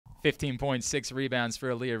15.6 rebounds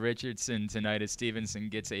for Elia Richardson tonight as Stevenson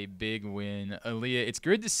gets a big win. Elia, it's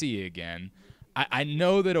good to see you again. I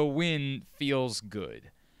know that a win feels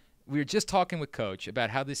good. We were just talking with Coach about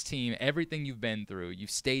how this team, everything you've been through,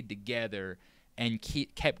 you've stayed together and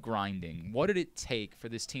kept grinding. What did it take for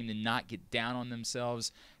this team to not get down on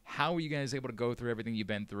themselves? How were you guys able to go through everything you've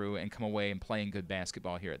been through and come away and playing good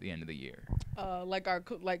basketball here at the end of the year?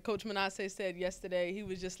 Like Coach Manasseh said yesterday, he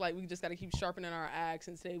was just like, we just got to keep sharpening our axe,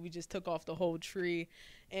 and today we just took off the whole tree.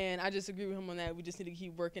 And I just agree with him on that. We just need to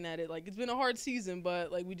keep working at it. Like, it's been a hard season,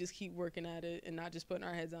 but, like, we just keep working at it and not just putting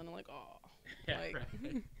our heads down and, like, oh. Yeah, like,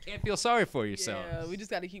 right. Can't feel sorry for yourself. Yeah, we just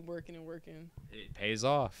got to keep working and working. It pays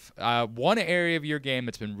off. One area of your game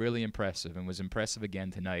that's been really impressive and was impressive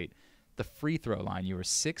again tonight, the free throw line. You were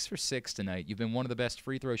 6 for 6 tonight. You've been one of the best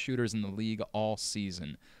free throw shooters in the league all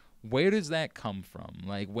season. Where does that come from?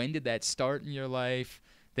 Like, when did that start in your life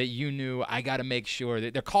that you knew, I got to make sure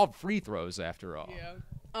that they're called free throws after all? Yeah.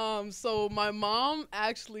 So my mom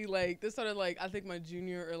actually, like, this started, like, I think my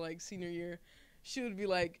junior or, like, senior year. She would be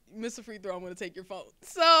like, miss a free throw, I'm going to take your phone.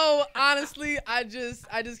 So, honestly, I just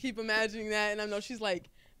keep imagining that. And I know she's like,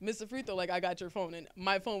 miss a free throw, like, I got your phone. And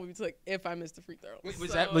my phone would be like, if I missed a free throw.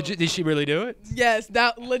 Was that legit? Did she really do it? Yes,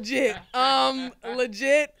 that legit.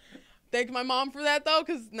 Legit. Thank my mom for that, though,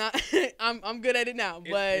 because I'm good at it now.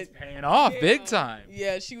 But it's paying off big time.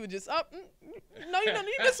 Yeah, she would just, no, you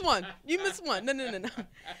missed one. You missed one. No.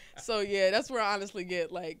 So, yeah, that's where I honestly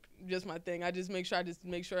get, like, just my thing. I just make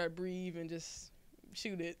sure I breathe and just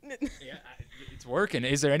shoot it. Yeah, it's working.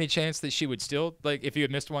 Is there any chance that she would still, like, if you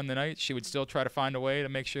had missed one tonight, she would still try to find a way to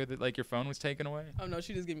make sure that, like, your phone was taken away? Oh, no,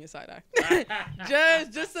 she just gave me a side eye.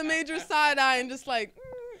 just a major side eye and just like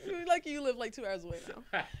you live like 2 hours away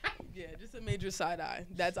now. Yeah, just a major side eye.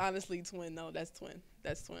 That's honestly twin, though. That's twin.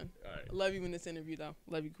 All right. Love you in this interview, though.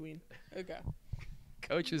 Love you, Queen. Okay.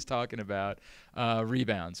 Coach is talking about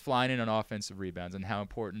rebounds, flying in on offensive rebounds, and how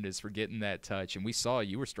important it is for getting that touch. And we saw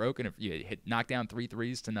you were stroking it. You knocked down 3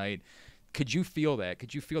 threes tonight. Could you feel that?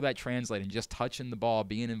 Could you feel that translating, just touching the ball,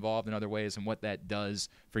 being involved in other ways, and what that does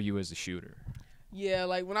for you as a shooter? Yeah,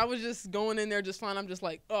 like when I was just going in there just fine, I'm just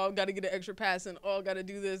like, oh, got to get an extra pass in. Oh, got to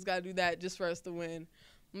do this, got to do that just for us to win.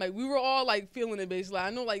 Like, we were all, like, feeling it, basically. I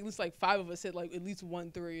know, like, at least, like, 5 of us hit, like, at least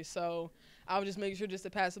 1 3. So I would just make sure just to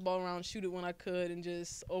pass the ball around, shoot it when I could, and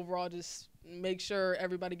just overall just make sure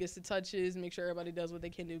everybody gets the touches, make sure everybody does what they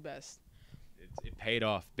can do best. It paid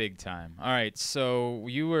off big time. All right, so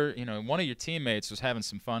you were, one of your teammates was having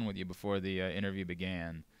some fun with you before the interview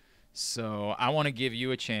began. So I want to give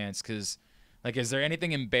you a chance because, like, is there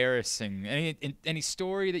anything embarrassing, any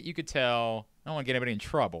story that you could tell? I don't want to get anybody in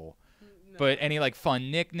trouble. No. But any, like, fun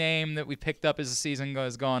nickname that we picked up as the season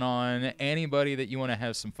has gone on? Anybody that you want to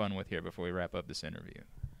have some fun with here before we wrap up this interview?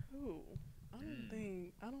 Ooh, I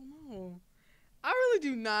don't know. I really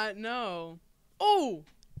do not know. Oh,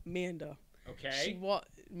 Manda. Okay.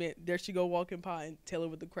 There she go walking by and Taylor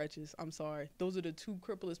with the crutches. I'm sorry. Those are the 2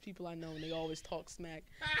 cripplest people I know, and they always talk smack.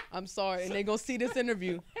 I'm sorry, and they gonna see this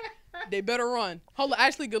interview. They better run. Hold on.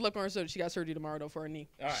 Actually, good luck on her surgery. She got surgery tomorrow, though, for her knee.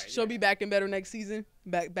 All right, she'll be back and better next season.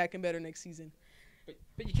 Back and better next season.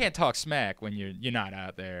 But you can't talk smack when you're not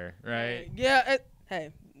out there, right? Yeah.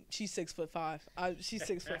 Hey, she's 6'5". She's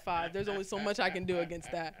 6'5". There's only so much I can do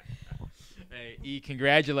against that. Hey, E,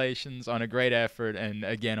 congratulations on a great effort and,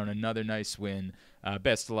 again, on another nice win.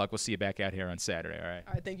 Best of luck. We'll see you back out here on Saturday, all right?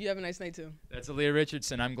 All right, thank you. Have a nice night, too. That's Elia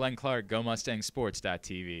Richardson. I'm Glenn Clark.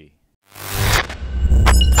 GoMustangSports.tv.